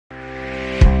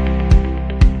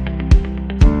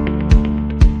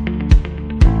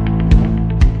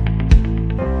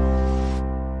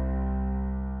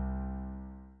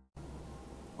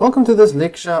Welcome to this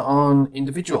lecture on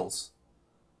individuals.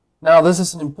 Now, this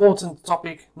is an important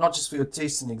topic, not just for your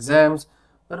tests and exams,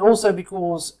 but also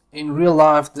because in real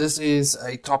life this is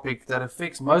a topic that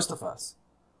affects most of us.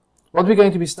 What we're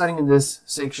going to be studying in this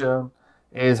section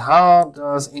is how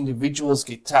does individuals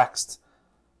get taxed?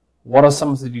 What are some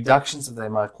of the deductions that they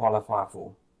might qualify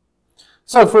for?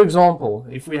 So, for example,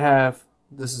 if we have,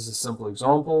 this is a simple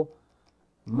example,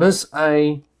 Miss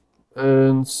A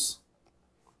earns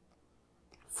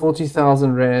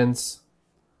 40,000 rands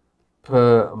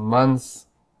per month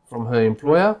from her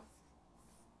employer.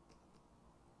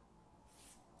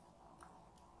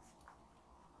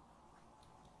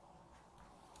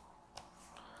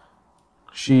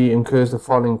 She incurs the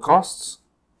following costs.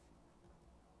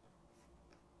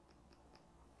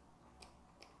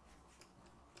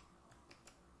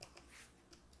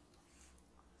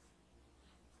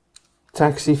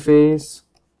 Taxi fares,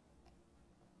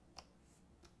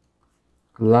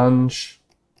 lunch,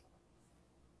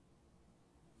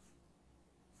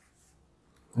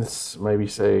 let's maybe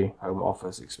say home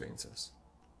office expenses.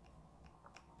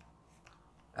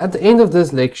 At the end of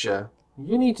this lecture,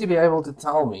 you need to be able to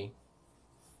tell me,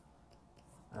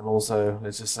 and also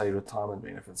let's just say retirement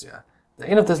benefits here. At the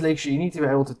end of this lecture, you need to be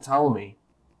able to tell me,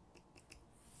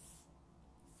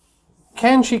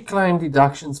 can she claim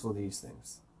deductions for these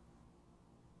things?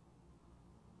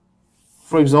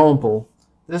 For example,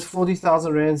 this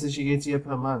 40,000 rands that she gets here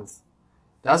per month,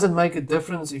 does it make a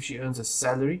difference if she earns a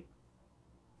salary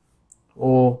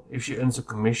or if she earns a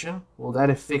commission? Will that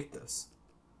affect us?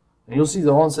 And you'll see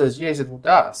the answer is yes, it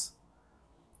does.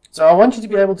 So I want you to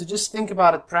be able to just think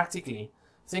about it practically.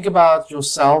 Think about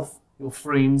yourself, your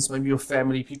friends, maybe your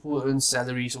family, people who earn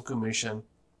salaries or commission,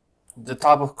 the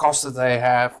type of costs that they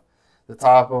have, the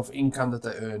type of income that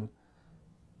they earn.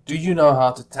 Do you know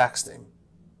how to tax them?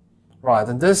 Right,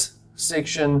 and this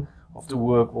section of the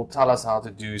work will tell us how to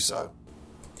do so.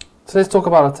 So let's talk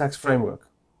about a tax framework.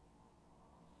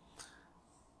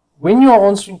 When you are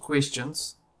answering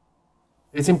questions,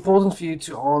 it's important for you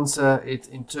to answer it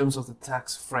in terms of the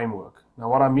tax framework. Now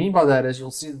what I mean by that is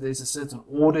you'll see that there's a certain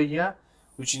order here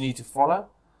which you need to follow.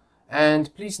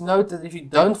 And please note that if you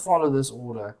don't follow this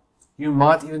order, you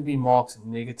might even be marked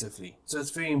negatively. So it's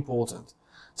very important.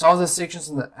 Some of the sections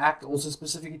in the Act also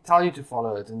specifically tell you to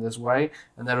follow it in this way,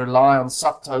 and they rely on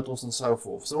subtotals and so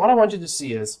forth. So what I want you to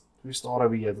see is, we start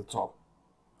over here at the top.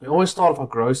 We always start with our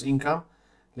gross income,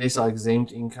 less our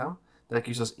exempt income. That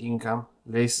gives us income,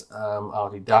 less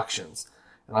our deductions.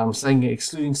 And I'm saying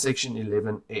excluding section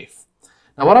 11F.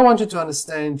 Now what I want you to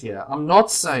understand here, I'm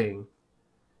not saying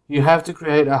you have to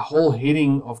create a whole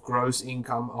heading of gross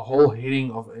income, a whole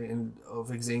heading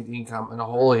of exempt income, and a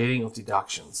whole heading of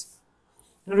deductions.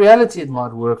 In reality, it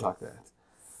might work like that.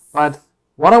 But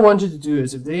what I want you to do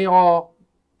is if there are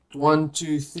 1,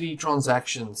 2, 3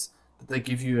 transactions that they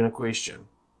give you in a question,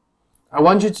 I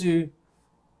want you to,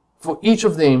 for each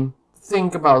of them,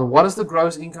 think about what is the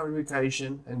gross income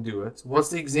implication and do it.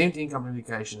 What's the exempt income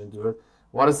implication and do it.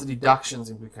 What is the deductions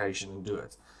implication and do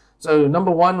it. So number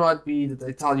 1 might be that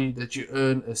they tell you that you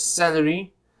earn a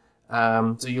salary,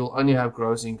 so you'll only have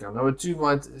gross income. Number 2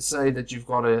 might say that you've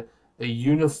got a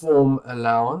uniform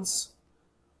allowance,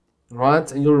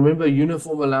 right? And you'll remember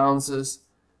uniform allowances,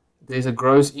 there's a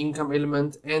gross income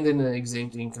element and then an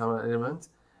exempt income element.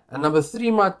 And number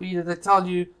 3 might be that they tell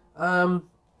you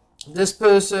this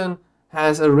person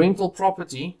has a rental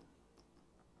property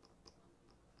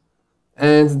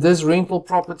and this rental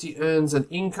property earns an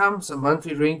income, so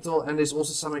monthly rental, and there's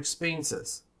also some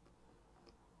expenses.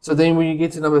 So then when you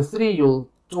get to number 3, you'll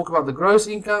talk about the gross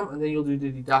income and then you'll do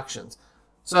the deductions.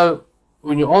 So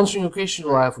when you're answering your question,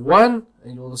 you'll have 1,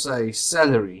 and you'll say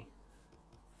salary.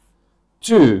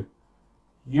 2,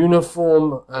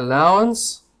 uniform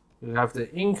allowance. You have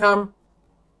the income,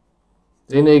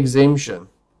 then the exemption.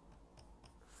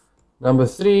 Number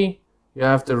 3, you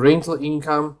have the rental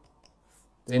income,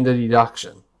 then the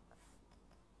deduction.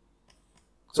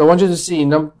 So I want you to see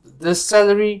this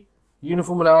salary,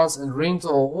 uniform allowance, and rental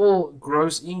are all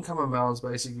gross income amounts,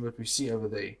 basically what we see over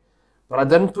there. But I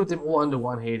didn't put them all under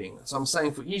one heading. So I'm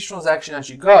saying for each transaction as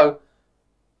you go,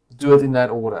 do it in that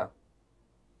order.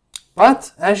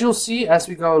 But as you'll see as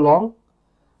we go along,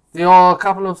 there are a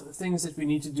couple of things that we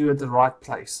need to do at the right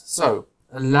place. So,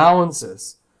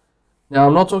 allowances. Now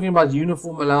I'm not talking about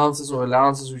uniform allowances or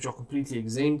allowances which are completely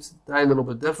exempt. They're a little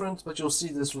bit different, but you'll see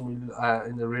this in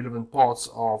the relevant parts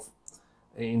of,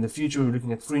 in the future we're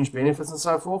looking at fringe benefits and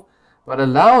so forth. But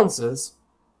allowances,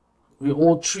 we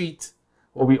all treat,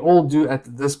 or we all do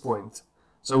at this point.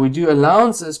 So we do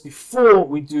allowances before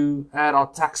we do add our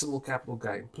taxable capital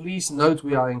gain. Please note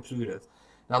we are included.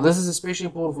 Now this is especially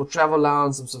important for travel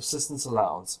allowance and subsistence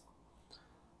allowance.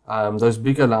 Those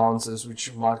big allowances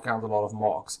which might count a lot of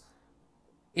marks.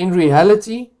 In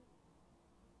reality,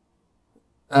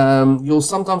 you'll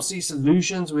sometimes see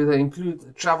solutions where they include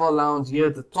a travel allowance here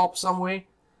at the top somewhere.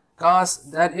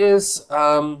 Guys, that is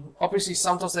obviously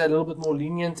sometimes they're a little bit more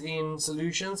lenient in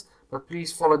solutions, but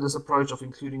please follow this approach of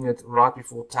including it right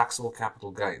before taxable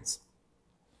capital gains.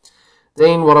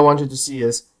 Then what I want you to see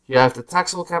is you have the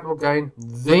taxable capital gain,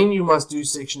 then you must do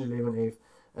section 11F,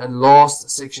 and last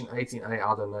section 18A,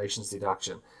 our donations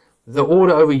deduction. The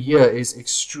order over here is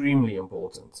extremely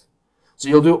important. So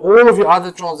you'll do all of your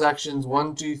other transactions,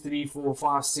 1, 2, 3, 4,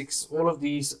 5, 6, all of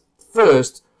these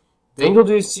first, then you'll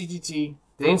do CGT,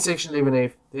 then section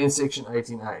 11F, then section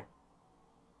 18A.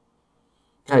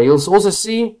 Okay, you'll also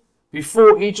see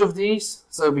before each of these,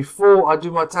 so before I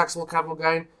do my taxable capital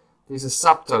gain, there's a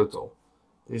subtotal.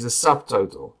 There's a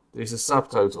subtotal. There's a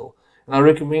subtotal. And I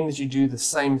recommend that you do the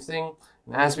same thing.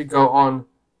 And as we go on,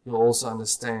 you'll also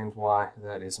understand why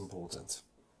that is important.